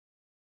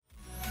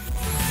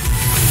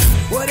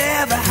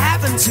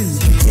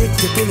attitude,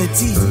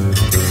 predictability.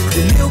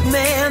 The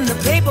milkman, the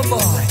paper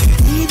boy,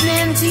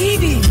 evening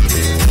TV.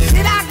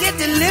 Did I get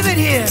delivered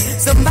here?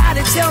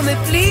 Somebody tell me,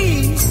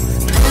 please.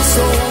 This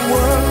whole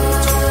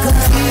world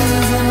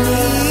confusing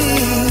me.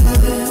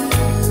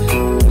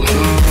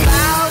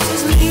 Clouds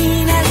as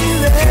mean as you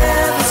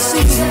ever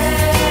seen.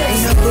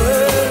 Ain't a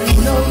bird who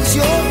knows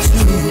you're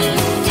true.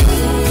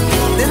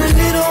 Then a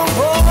little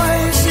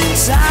voice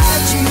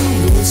inside you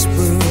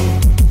whispers,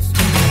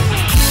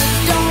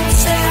 don't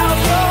sell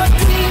your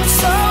dreams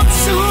so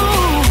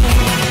soon.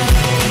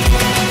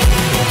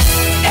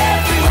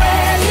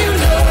 Everywhere you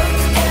look,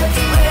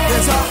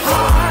 there's a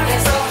heart,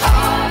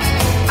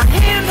 a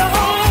hand to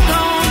hold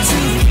on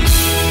to.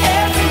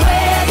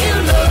 Everywhere you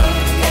look,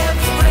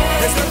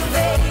 there's a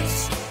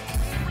face.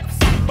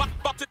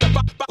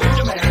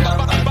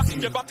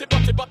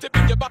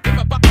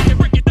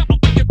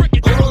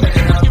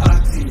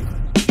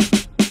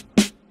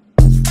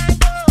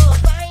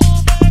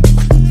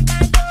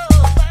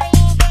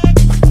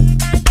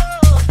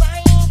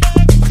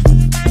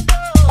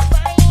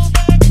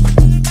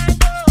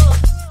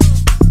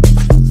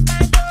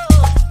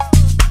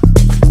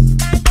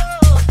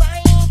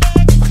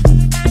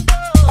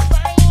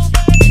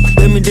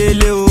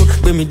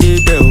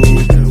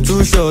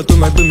 To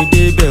my baby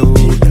day bell,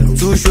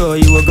 too sure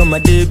you were gonna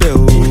day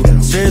bell.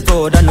 Straight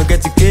forward, I no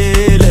get to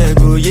kill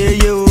go yeah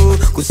yo,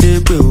 go say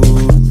go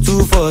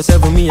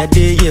 247 me a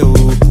day yo.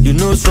 You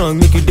know strong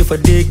make you do for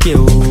day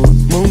kill.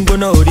 Mungo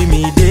no ori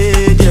me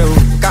day yo.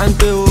 Can't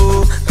go,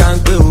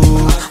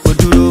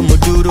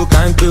 moduro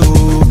can't go.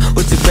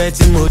 Oti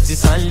beti moti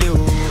sanleo.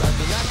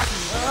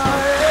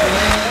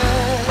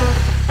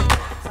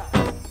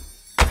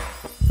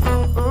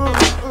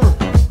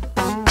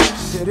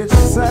 Did it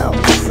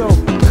sound so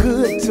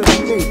good to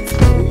me?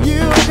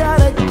 You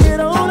gotta get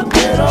on up,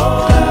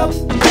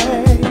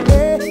 hey,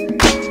 hey,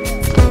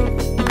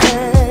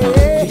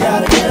 hey. You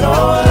gotta get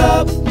on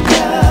up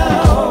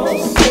now.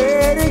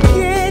 Say it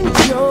again,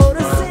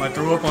 I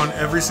threw up on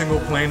every single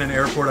plane and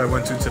airport I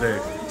went to today.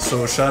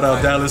 So shout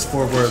out Dallas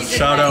Fort Worth,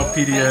 shout out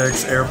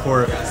PDX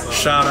Airport,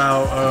 shout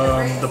out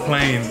the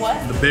plane,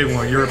 the big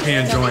one,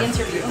 European joint.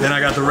 Then I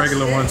got the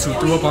regular one too.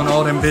 Threw up on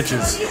all them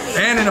bitches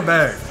and in a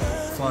bag.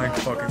 Flying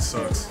fucking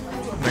sucks.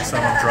 Next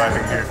time I'm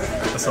driving here.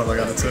 That's all I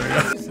gotta tell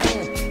you.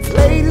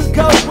 Ladies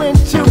go and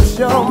choose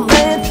your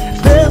man.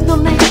 There's no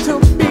need to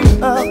be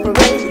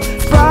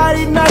afraid.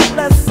 Friday night,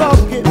 let's all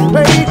get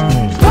paid.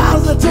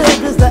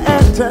 Positive is the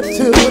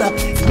attitude.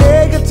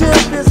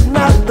 Negative is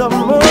not the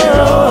move.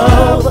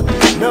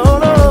 No.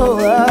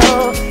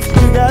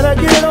 You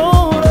gotta get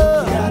on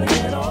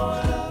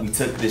up. We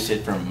took this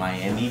shit from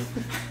Miami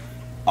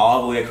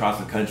all the way across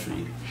the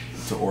country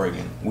to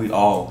Oregon. We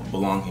all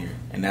belong here.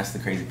 And that's the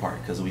crazy part,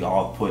 because we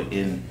all put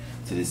into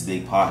this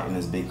big pot in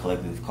this big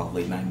collective called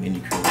Late Night Mini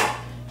Crew.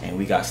 And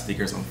we got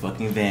stickers on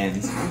fucking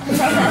vans.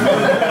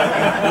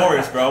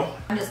 Glorious, bro.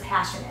 I'm just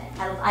passionate.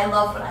 I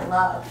love what I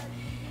love.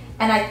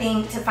 And I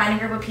think to find a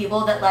group of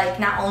people that like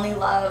not only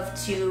love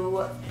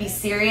to be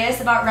serious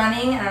about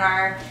running and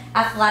are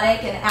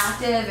athletic and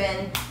active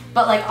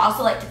but like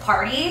also like to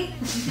party,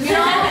 you know?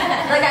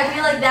 Like I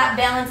feel like that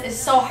balance is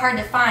so hard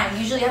to find.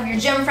 Usually you have your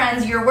gym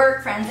friends, your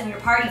work friends, and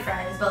your party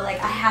friends, but like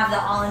I have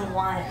that all in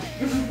one.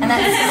 And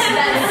that's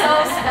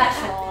so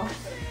special.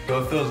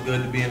 So it feels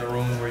good to be in a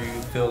room where you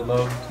feel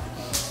loved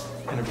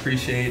and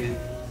appreciated.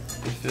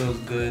 It feels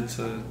good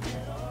to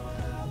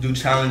do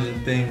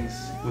challenging things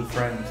with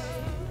friends.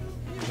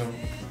 You know,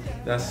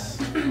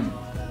 that's, I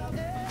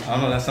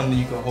don't know, that's something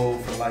you can hold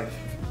for life.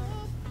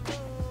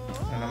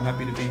 And I'm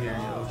happy to be here,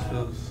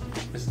 yo.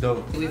 It's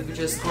dope. We've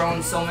just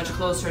grown so much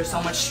closer,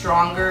 so much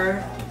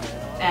stronger,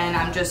 and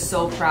I'm just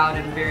so proud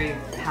and very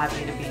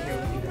happy to be here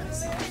with you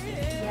guys.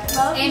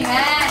 Amen.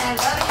 I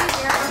love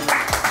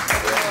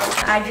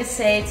you. I just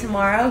say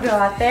tomorrow, go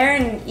out there,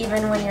 and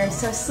even when you're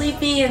so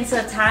sleepy and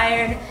so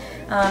tired,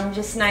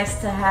 just nice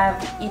to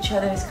have each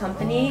other's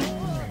company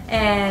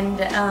and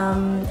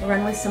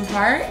run with some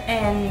heart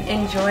and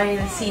enjoy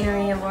the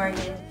scenery of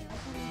Oregon.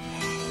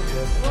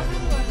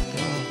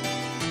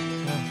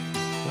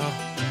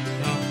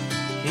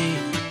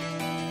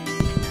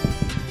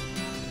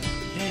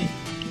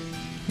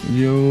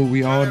 Yo,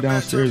 we all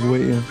downstairs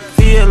waiting.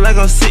 Feel like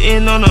I'm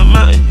sitting on a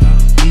mountain.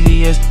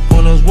 EVS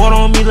on us, water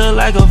on me look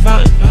like a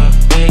fountain.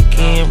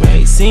 Backhand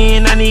right,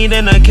 seeing I need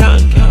an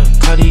accountant.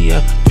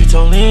 Cardia,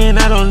 Butoline,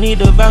 I don't need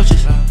the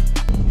vouchers.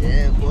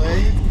 Yeah,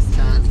 boy, it's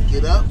time to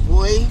get up,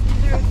 boy.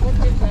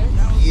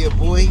 Yeah,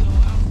 boy.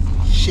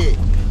 Shit.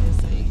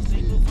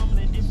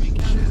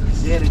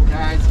 Get it,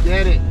 guys,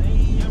 get it.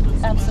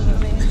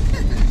 Absolutely.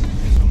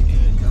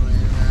 Coming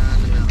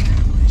around the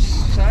mountain.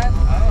 Shut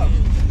up.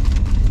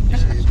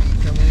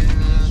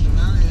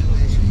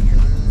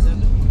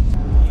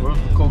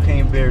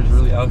 Cocaine bears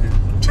really out here.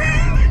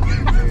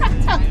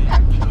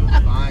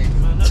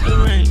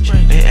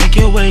 They act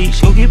your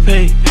ways, go get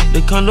paid.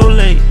 The condo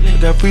late,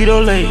 got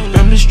Frito-Lay,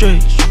 family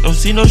straight. Don't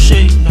see no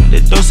shade,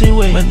 that don't say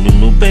way. My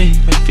new babe,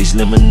 fish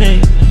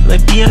lemonade,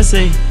 like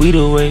Beyonce. We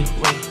the way.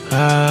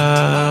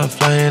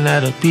 Flying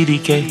out of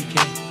PDK.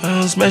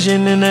 I'm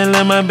smashing in that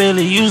line, my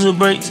belly use a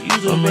brakes.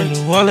 I'm in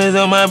New Orleans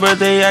on my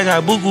birthday, I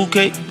got buku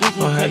cake.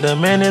 I had the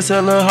man that's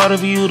hella harder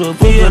for you to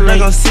feel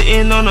like I'm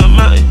sitting on a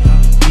mountain.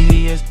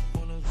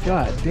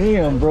 God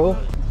damn, bro.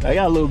 I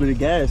got a little bit of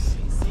gas.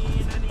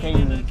 Came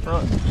in the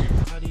front.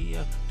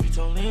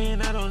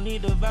 I don't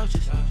need the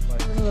vouchers.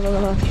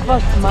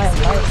 Fuck my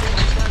life.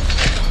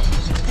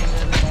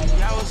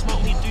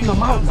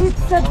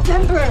 It's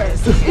September.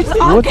 It's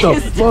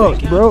August. What the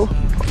fuck, bro?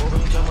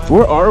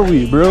 Where are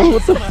we, bro?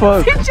 What the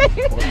fuck?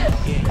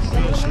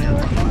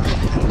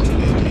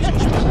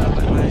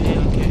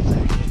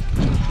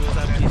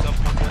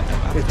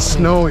 It's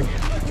snowing.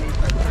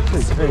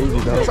 It's crazy,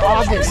 though. It's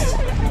August.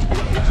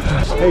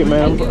 Hey,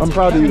 man, I'm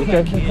proud of you,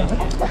 okay?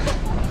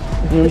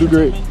 You're gonna do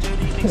great. You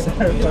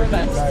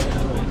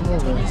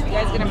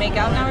guys gonna make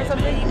out now or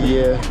something?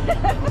 Yeah.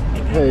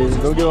 Hey,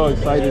 don't get all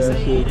excited and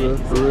shit, bro.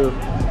 For real.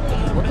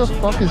 What the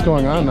fuck is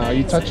going on now? Are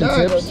you touching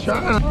tips?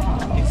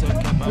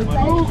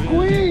 Oh,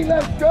 Queen,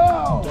 let's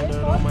go!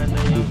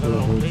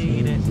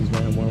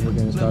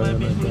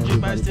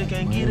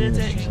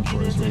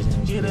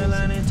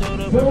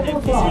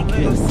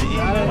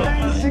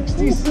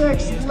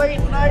 '66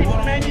 late night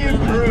menu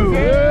crew.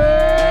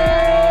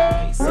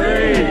 3,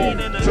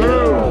 2,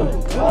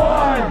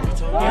 1.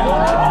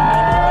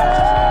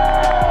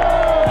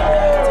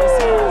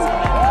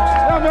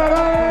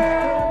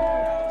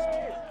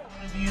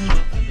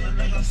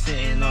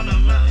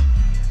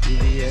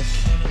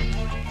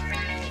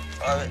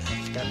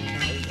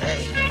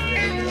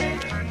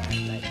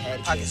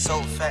 Pocket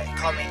so fat,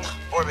 call me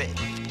Orbit.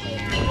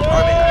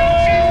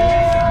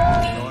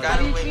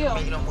 Gotta wait,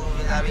 make no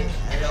moves, I be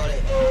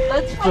loaded.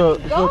 Let's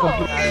fucking go.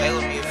 I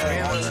would be a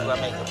free one, so I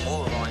make a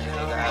move on you,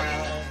 nigga. I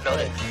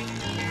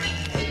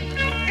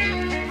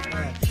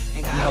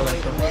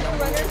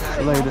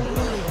be loaded.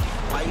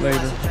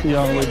 Later. See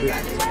y'all in a little bit.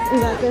 We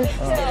got this.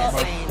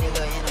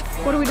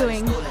 What are we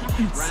doing?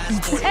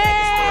 Hey!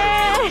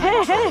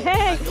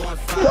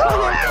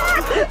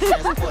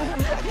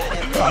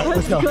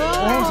 Let's go.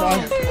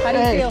 How do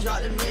you feel?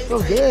 So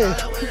good.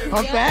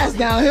 I'm fast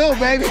downhill,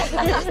 baby.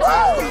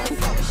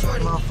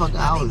 Motherfucker, I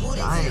was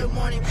dying.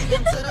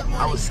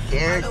 I was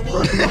scared.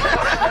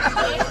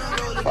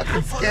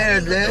 Fucking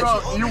scared, man.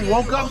 Bro, you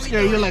woke up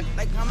scared. You're like,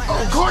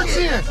 oh, Court's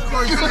here.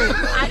 Court's here.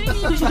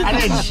 I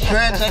didn't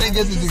stretch. I didn't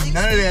get to do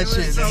none of that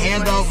shit. The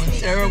handoff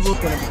was terrible.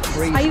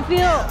 How you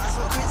feel?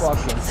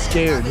 Fucking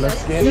scared.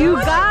 Let's get it. You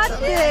got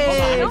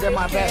this. Get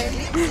my back.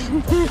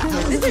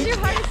 This is your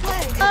hardest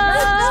leg.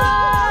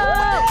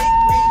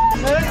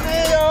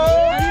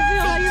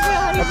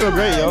 I feel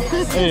great, yo.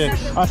 Hey,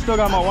 I still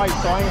got my white,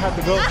 so I ain't have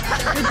to go.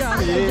 Good job.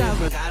 Good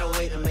job. Gotta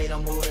wait to make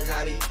them moves,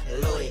 I be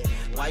loaded.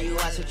 Why you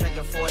out here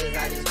drinking 40s?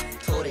 I just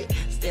told it.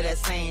 Still that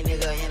same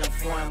nigga in a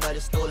foreign, but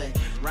it's stolen.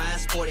 Ryan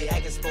sporty, I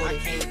can sport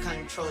it, can't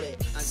control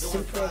it.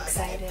 Super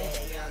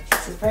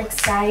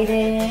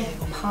excited,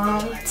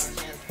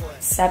 pumped,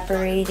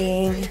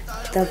 separating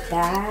the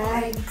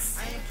bags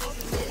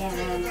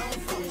and the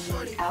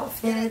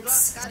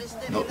outfits.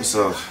 Note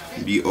so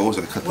BOs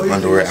I cut the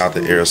underwear out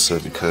the area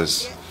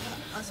because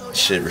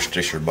shit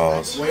restricts your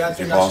balls. If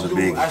your balls are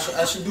big. I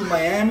should do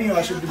Miami or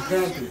I should do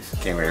Panthers?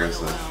 Can't wear air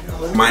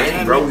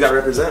Miami, bro. We gotta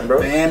represent, bro.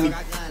 Miami.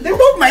 They're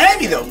both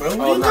Miami though, bro.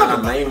 Oh, nah,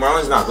 Miami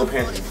Marlins, nah, go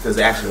Panthers because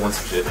they actually won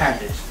some shit.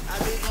 Panthers.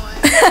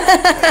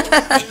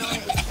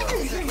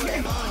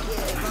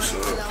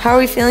 How are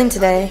we feeling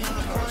today?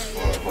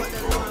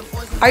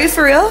 Are you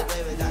for real?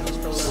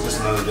 Just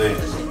another day.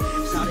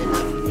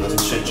 Nothing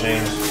shit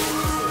changed.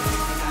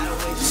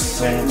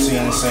 Same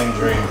routine, same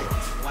dream.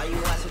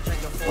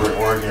 We're in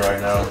Oregon right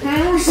now. We're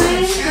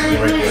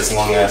getting ready for this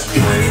long ass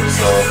relay,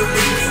 so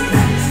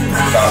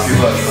gotta be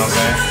lucky, you know what I'm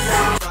saying?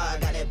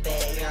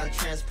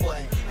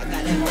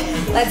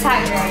 Let's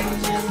hydrate.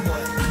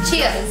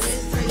 Cheers.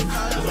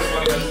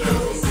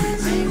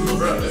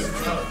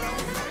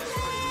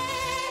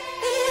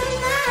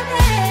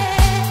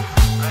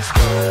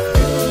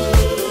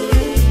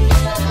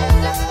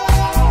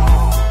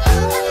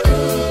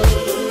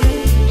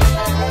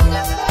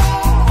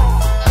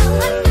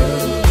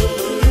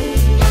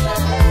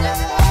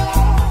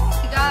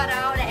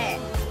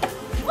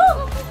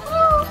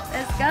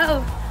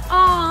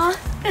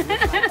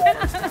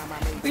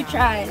 We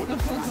tried.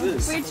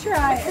 We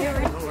tried.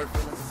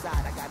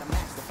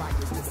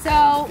 So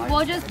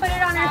we'll just put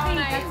it on our feet.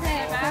 That's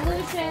it.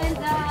 Solution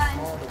done.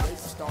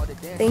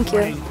 Thank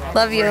you.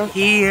 Love you.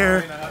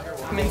 Here.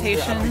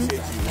 Documentation.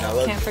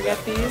 Can't forget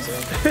these.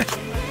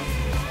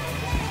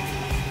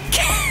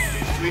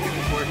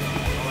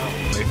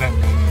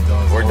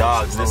 We're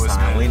dogs this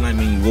time. Late night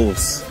meaning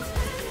wolves.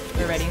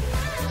 We're ready.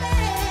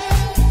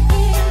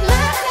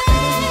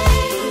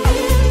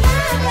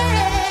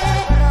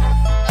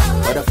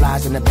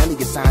 Butterflies in the belly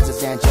get signs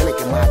as angelic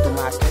and mind through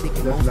my aesthetic.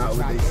 That's not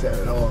what they said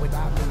at all.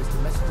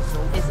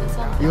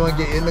 You want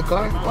to get in the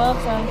car?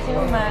 Welcome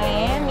to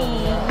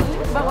Miami.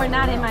 But we're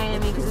not in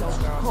Miami because it's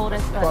cold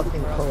as fuck.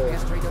 Fucking cold. Alright,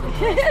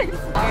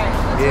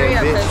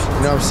 Yeah, bitch.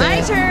 You know what I'm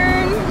saying? my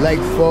turn. Leg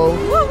full.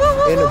 Woo, woo,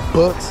 woo, In the woo.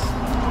 books.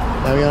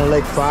 Now we on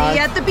Lake 5. See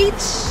you at the beach.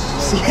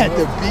 See you at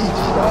the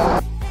beach,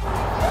 dog.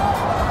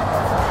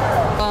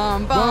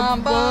 Bum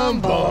bum bum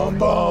bum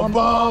bum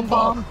bum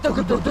bum. If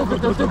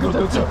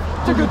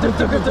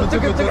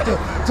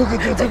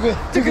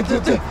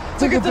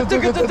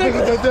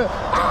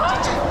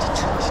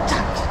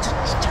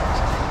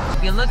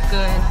you look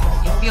good,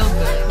 you feel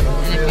good,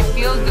 and if you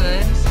feel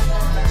good,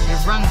 you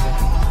run good.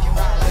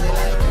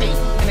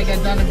 And I get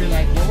done and be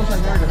like, what was I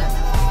murder?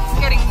 It's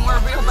getting more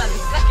real by the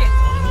second.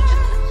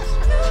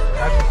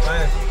 That's the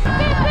plan.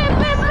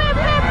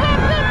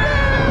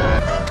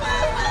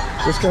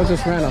 This girl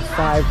just ran a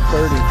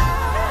 5:30.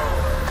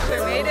 We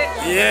made it.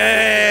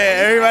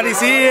 Yeah, everybody's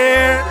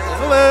here.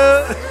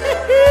 Hello.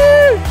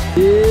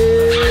 Yeah,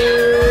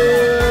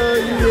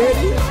 you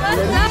ready?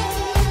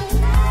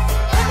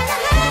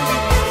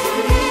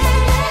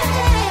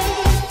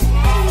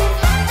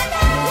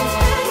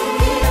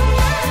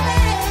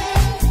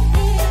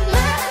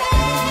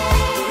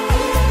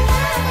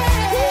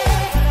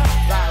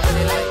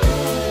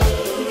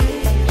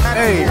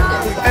 Hey,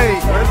 hey.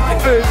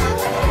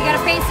 You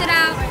gotta pace it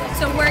out,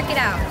 so work it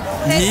out.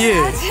 Pace it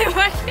out, so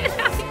work it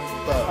out.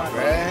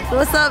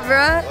 What's up,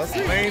 bruh?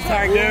 Wayne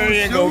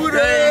Targaryen go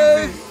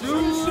crazy.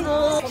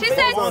 She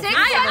said 6.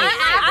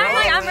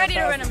 I'm ready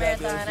to run a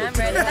marathon. I'm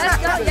ready. Let's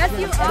go. Yes,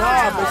 you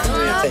are.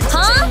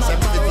 Huh?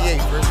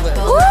 7:58, first leg.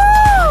 Woo!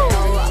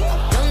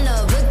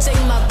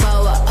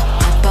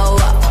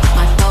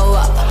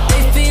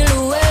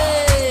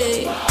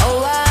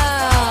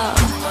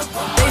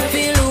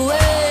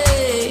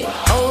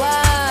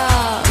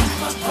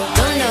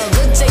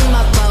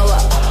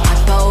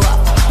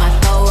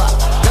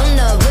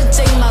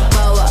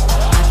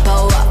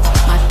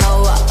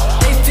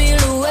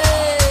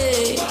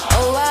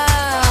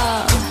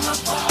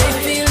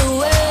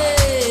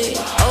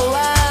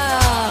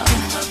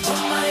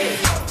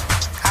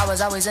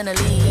 Always in the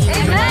lead.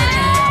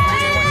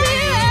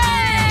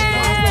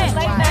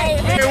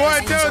 Hey,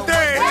 1, 2, 3.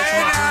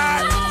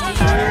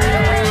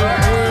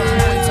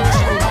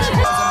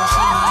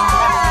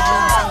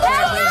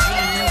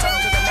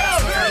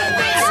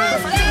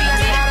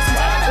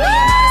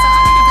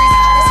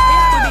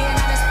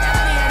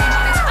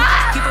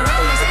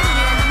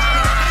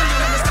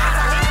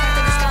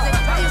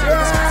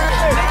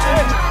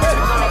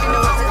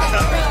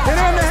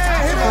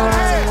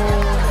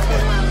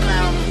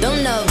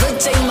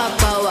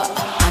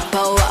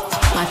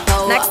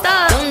 Next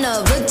up.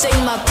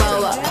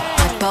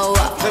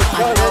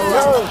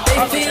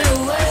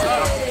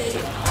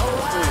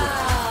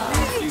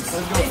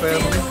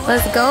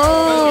 Let's go.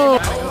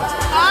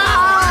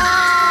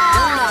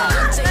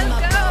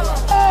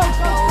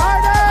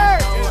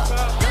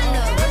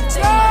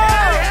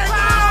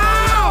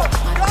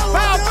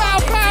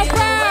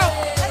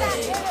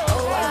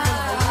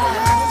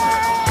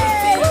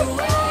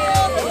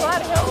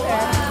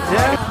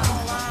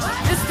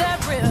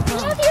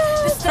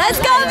 Let's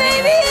go,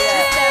 baby!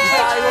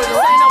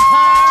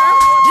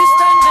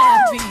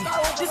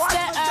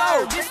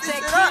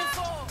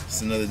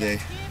 It's another day,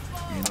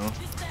 you know.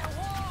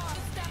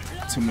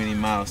 Too many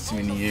miles, too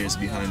many years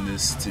behind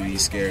this to be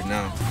scared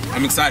now.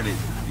 I'm excited,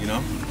 you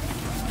know.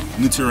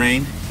 New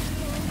terrain,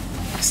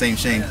 same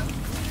Shane.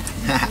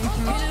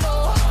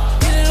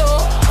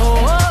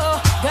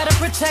 Gotta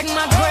protect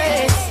my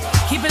grace.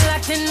 Keep it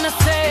locked in the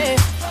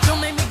safe. Don't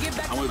make me get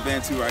back. I'm with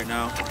Van 2 right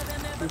now.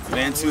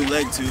 Van 2,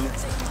 leg 2.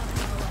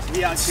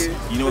 We out here.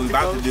 You know what we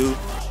about to do.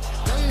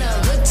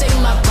 Take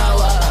my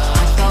power,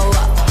 my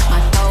power,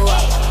 my power.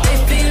 They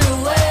feel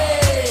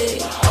away.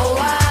 Oh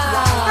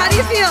wow. How do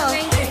you feel?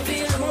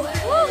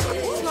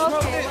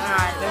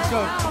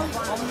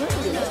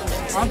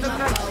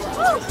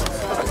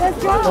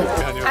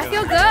 I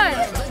feel good.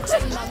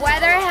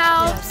 Weather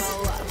helps.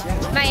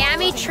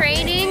 Miami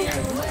training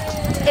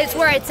is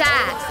where it's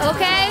at.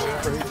 Okay?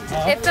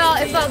 It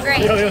felt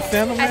great. I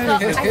feel awesome.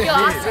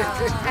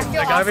 I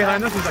feel The guy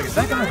behind us was like, is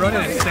that guy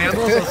running in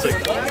sandals? I was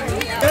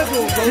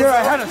like, You're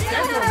ahead of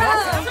schedule.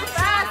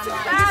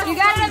 You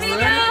got it,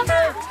 amigo?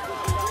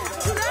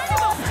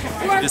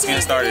 We're just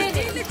getting started.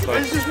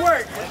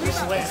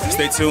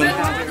 Stay tuned.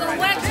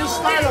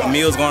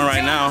 Emil's going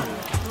right now.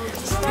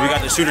 We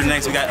got the shooter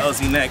next. We got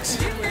LZ next.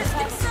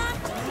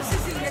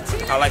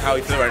 I like how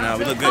we feel right now.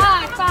 We look good.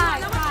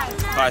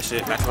 5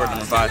 shit. Back to word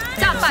number 5.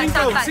 Top 5,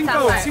 top 5,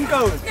 top 5.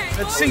 Cinco.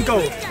 That's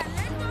cinco.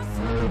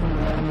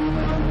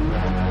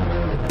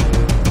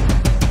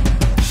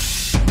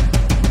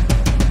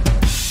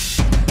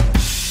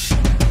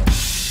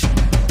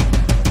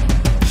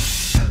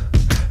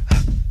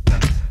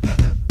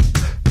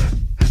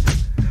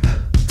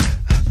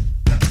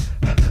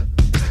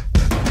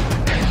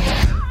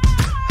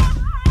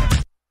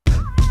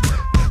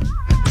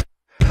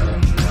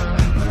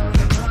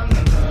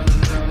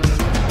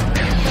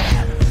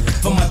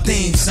 For my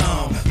theme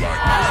song.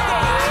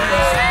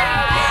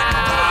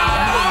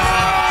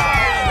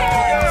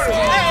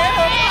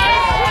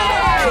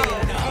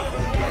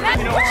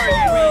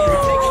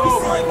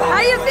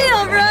 How you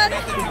feel, bro?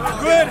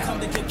 Good.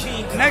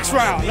 Next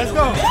round. Let's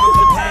go.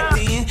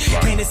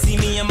 Came to see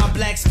me in my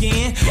black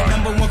skin.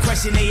 Number one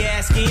question they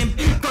asking.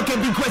 Fuck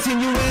every question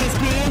you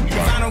asking.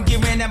 If I don't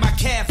get ran at by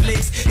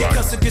Catholics, here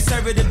comes a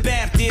conservative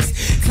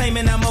Baptist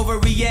claiming I'm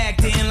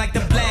overreacting like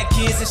the black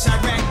kids in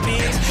Chirac,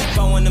 bitch.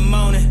 4 in the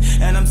morning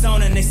and I'm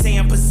zoning. They say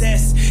I'm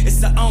possessed. It's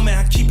the omen.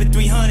 I keep it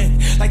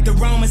 300 like the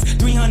Romans.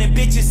 300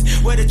 bitches.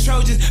 We're the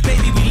Trojans.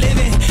 Baby, we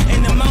living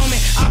in the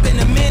moment. I've been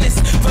a menace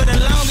for the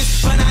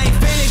longest, but I ain't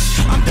finished.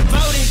 I'm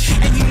devoted,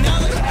 and you know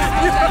it.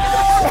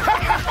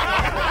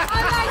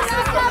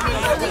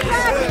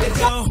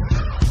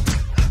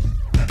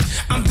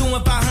 I'm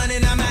doing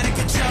 500, I'm out of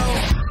control,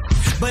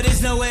 but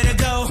there's nowhere to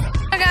go.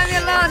 I got me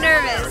a little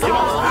nervous.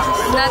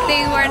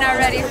 Nothing we're not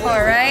ready for,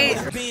 right?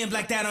 Being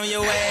blacked out on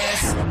your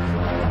ass.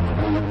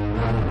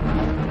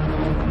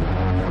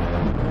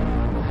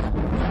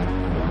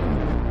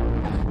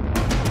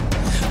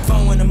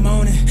 In the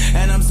morning,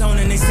 and I'm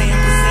zoning, they say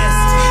I'm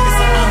possessed. It's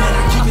a omen,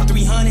 I keep it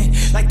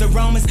 300 like the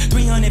Romans,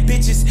 300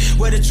 bitches.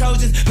 We're the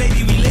Trojans,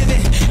 baby, we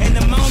living in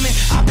the moment.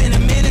 I've been a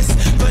menace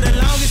for the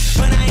longest,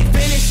 but I ain't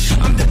finished.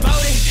 I'm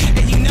devoted,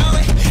 and you know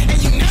it,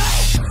 and you know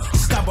it.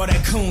 Stop all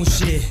that coon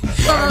shit,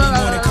 early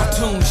morning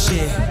cartoon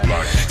shit.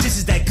 This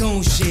is that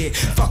goon shit,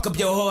 fuck up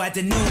your whole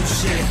afternoon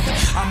shit.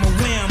 I'm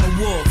aware I'm a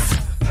wolf,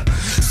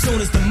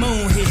 soon as the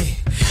moon hit.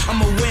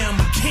 I'm aware I'm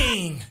a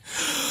king.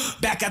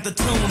 Back out the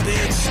tomb,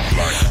 bitch.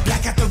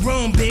 Black out the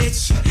room,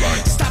 bitch.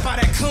 Stop all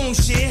that coon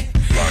shit.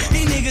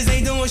 These niggas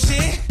ain't doing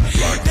shit.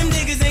 Them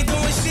niggas ain't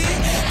doing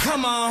shit.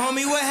 Come on,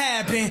 homie, what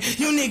happened?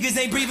 You niggas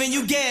ain't breathing,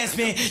 you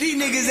gasping. These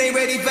niggas ain't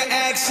ready for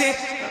action.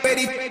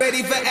 Ready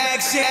for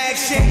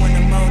action. In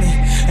the morning,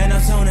 and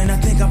I'm zoning, I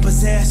think I'm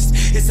possessed.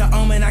 It's an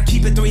omen, I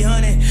keep it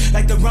 300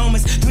 like the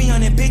Romans.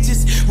 300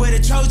 bitches, we're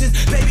the Trojans.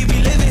 Baby,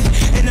 we living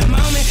in the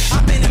moment.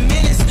 I've been a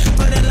menace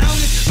for the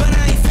longest, but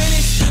I ain't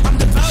finished. I'm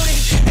devoted,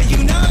 and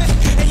you know it.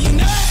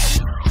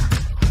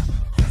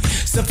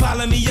 So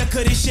follow me up,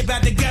 cause this shit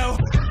about to go.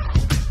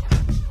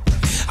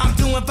 I'm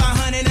doing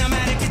 500, I'm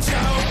out of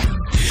control,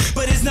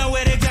 but there's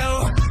nowhere to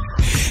go,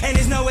 and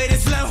there's no way to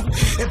slow.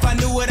 If I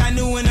knew what I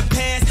knew in the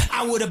past,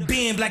 I would've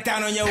been blacked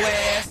out on your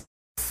ass.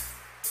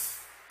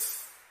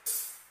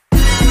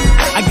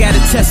 I gotta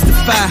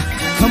testify,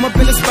 come up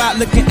in the spot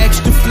looking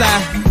extra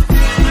fly.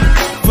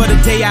 For the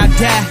day I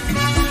die,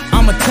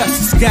 I'ma touch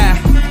the sky.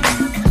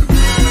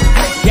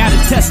 Gotta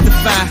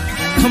testify,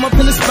 come up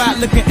in the spot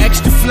looking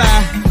extra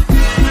fly.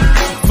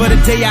 For the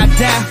day I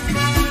die,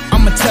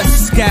 I'ma touch the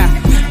sky.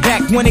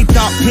 Back when they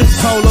thought pink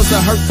polos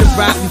would hurt the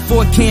rock,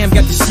 before Cam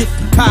got the shit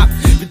to pop.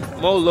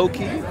 More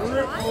low-key.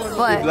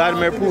 What?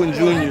 Vladimir Putin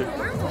Jr.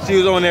 She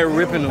was on there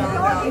ripping them.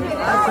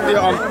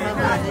 Yeah,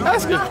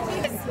 ask her.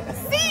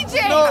 CJ,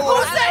 who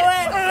said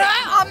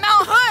on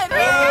Mount Hood, 5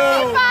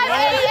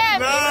 a.m.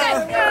 He said,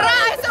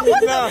 I said,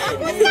 what the fuck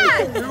was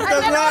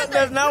that?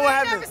 That's not what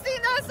happened. You never seen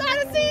the other side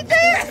of CJ?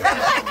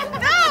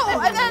 No,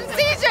 and then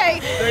CJ,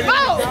 Bo,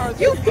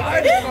 you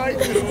farted?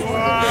 Dude,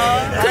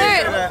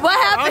 what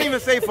happened? I don't even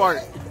say fart.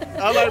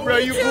 I'm like, bro,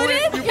 you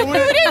booted? You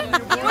booted?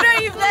 What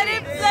are you, let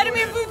him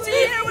boot to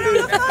you?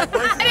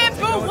 I didn't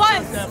boot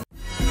once.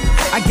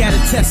 I gotta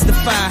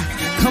testify,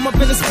 come up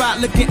in the spot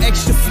looking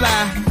extra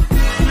fly.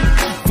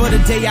 For the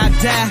day I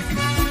die,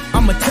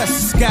 I'ma touch the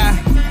sky.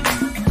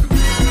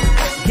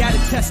 Gotta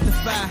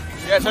testify.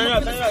 Yeah, turn it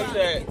up, you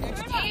said.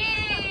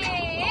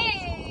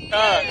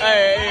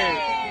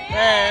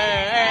 Hey.